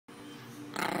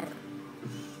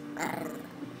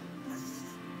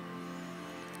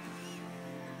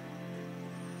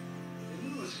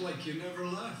It's like you never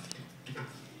left.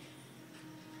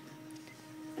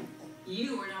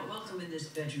 You are not welcome in this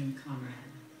bedroom, comrade.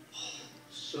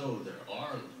 So there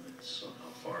are limits on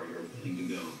how far you're willing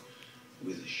to go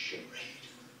with a charade.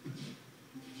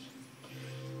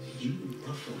 You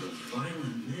ruffled a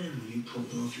violent man when you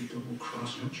pulled off your double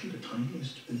cross. Aren't you the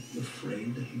tiniest bit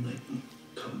afraid that he might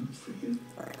come for you?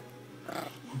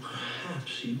 Or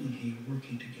perhaps you and he are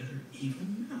working together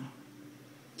even now.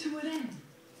 To what end?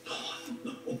 Oh, I don't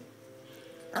know.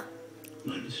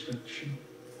 My destruction.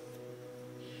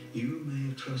 You may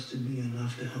have trusted me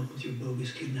enough to help with your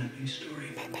bogus kidnapping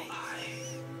story, but I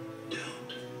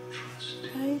don't trust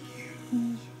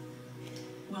you.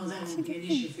 Well, that won't be an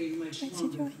issue for you much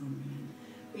longer, comrade.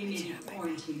 We may need to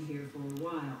quarantine here for a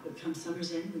while, but come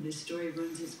summer's end, when this story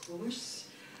runs its course,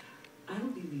 I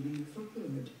will be leaving you for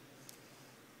good.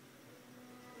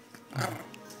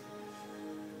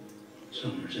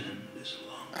 Summer's end is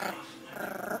long enough, my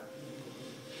dear.